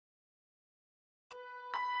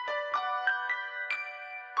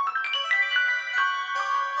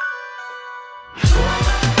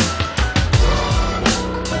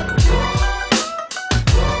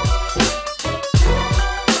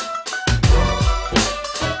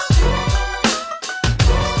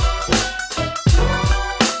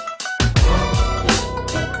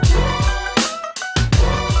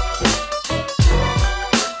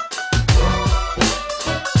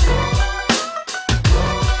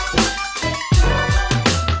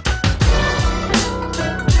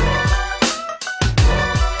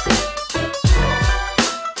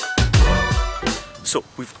So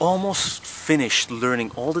we've almost finished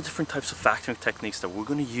learning all the different types of factoring techniques that we're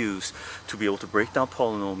going to use to be able to break down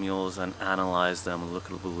polynomials and analyze them and look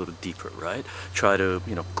a little deeper, right? Try to,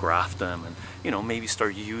 graph them and, maybe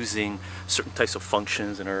start using certain types of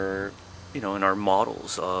functions in our, in our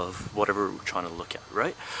models of whatever we're trying to look at,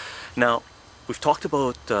 right? Now, we've talked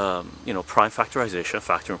about, prime factorization,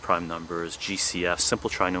 factoring prime numbers, GCF, simple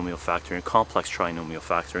trinomial factoring, complex trinomial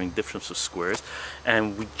factoring, difference of squares,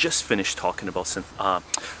 and we just finished talking about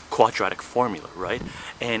quadratic formula, right?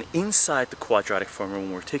 And inside the quadratic formula,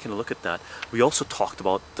 when we're taking a look at that, we also talked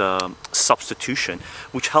about substitution,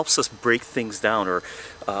 which helps us break things down or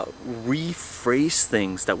rephrase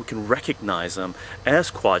things that we can recognize them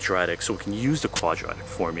as quadratic, so we can use the quadratic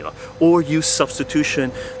formula, or use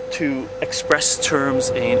substitution to express terms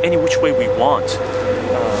in any which way we want,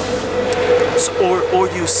 or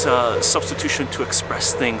use substitution to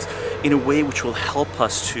express things in a way which will help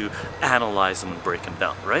us to analyze them and break them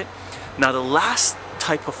down, right? Now, the last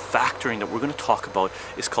type of factoring that we're going to talk about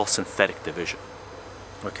is called synthetic division.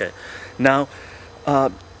 Okay, now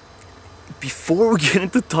before we get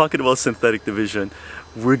into talking about synthetic division,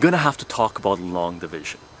 we're going to have to talk about long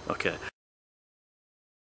division. Okay.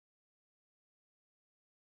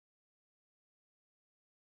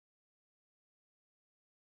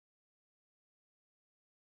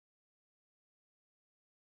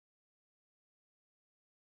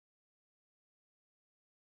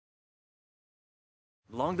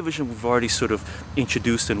 Long division we've already sort of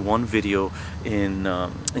introduced in one video in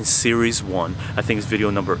series 1, I think it's video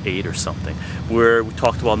number 8 or something, where we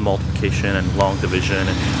talked about multiplication and long division,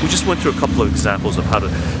 and we just went through a couple of examples of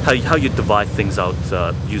how you divide things out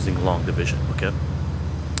using long division. Okay.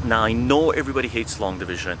 Now, I know everybody hates long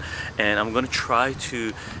division, and I'm going to try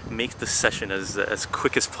to make this session as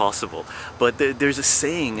quick as possible. But there's a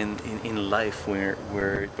saying in life where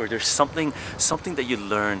there's something that you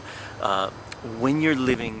learn when you're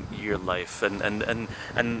living your life, and the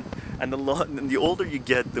older you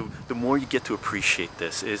get, the more you get to appreciate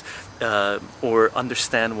this, or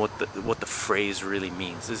understand what the phrase really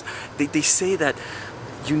means. They say that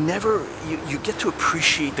you get to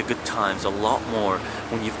appreciate the good times a lot more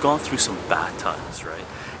when you've gone through some bad times, right?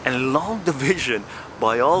 And long division,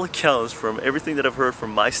 by all accounts, from everything that I've heard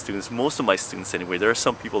from my students, most of my students anyway, there are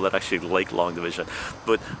some people that actually like long division,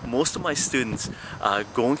 but most of my students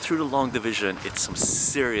going through the long division, it's some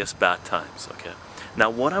serious bad times, okay? Now,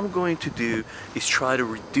 what I'm going to do is try to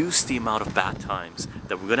reduce the amount of bad times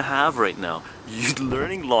that we're going to have right now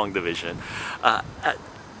learning long division,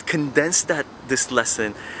 condense this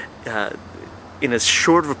lesson in as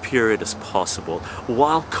short of a period as possible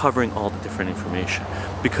while covering all the different information.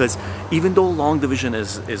 Because even though long division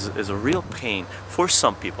is a real pain for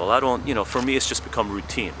some people, for me it's just become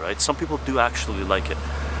routine, right? Some people do actually like it.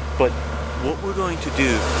 But what we're going to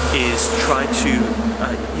do is try to,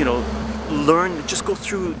 learn, just go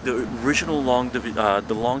through the original long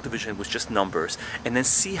division with just numbers, and then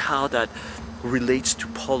see how that relates to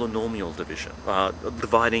polynomial division,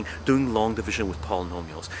 doing long division with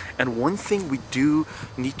polynomials. And one reason we do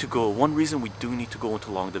need to go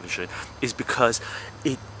into long division is because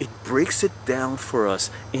it breaks it down for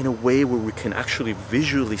us in a way where we can actually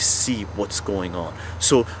visually see what's going on.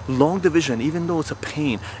 So long division, even though it's a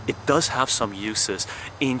pain, it does have some uses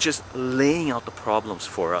in just laying out the problems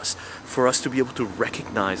for us to be able to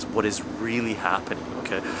recognize what is really happening.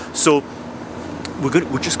 Okay, so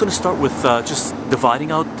we're just going to start with just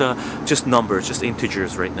dividing out just numbers, just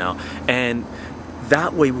integers right now, and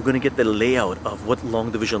that way we're going to get the layout of what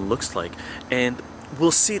long division looks like, and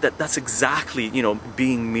we'll see that that's exactly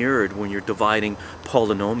being mirrored when you're dividing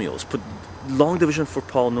polynomials. But long division for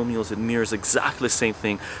polynomials, it mirrors exactly the same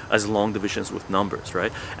thing as long divisions with numbers,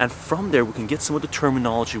 right? And from there we can get some of the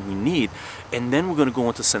terminology we need, and then we're going to go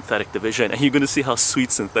into synthetic division, and you're going to see how sweet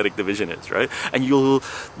synthetic division is, right? And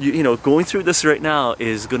going through this right now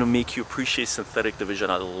is going to make you appreciate synthetic division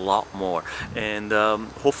a lot more, and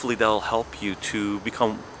hopefully that'll help you to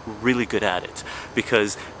become really good at it,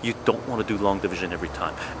 because you don't want to do long division every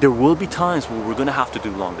time. There will be times where we're going to have to do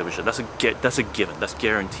long division. That's a given. That's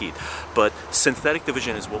guaranteed. But synthetic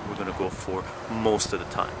division is what we're going to go for most of the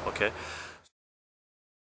time. Okay.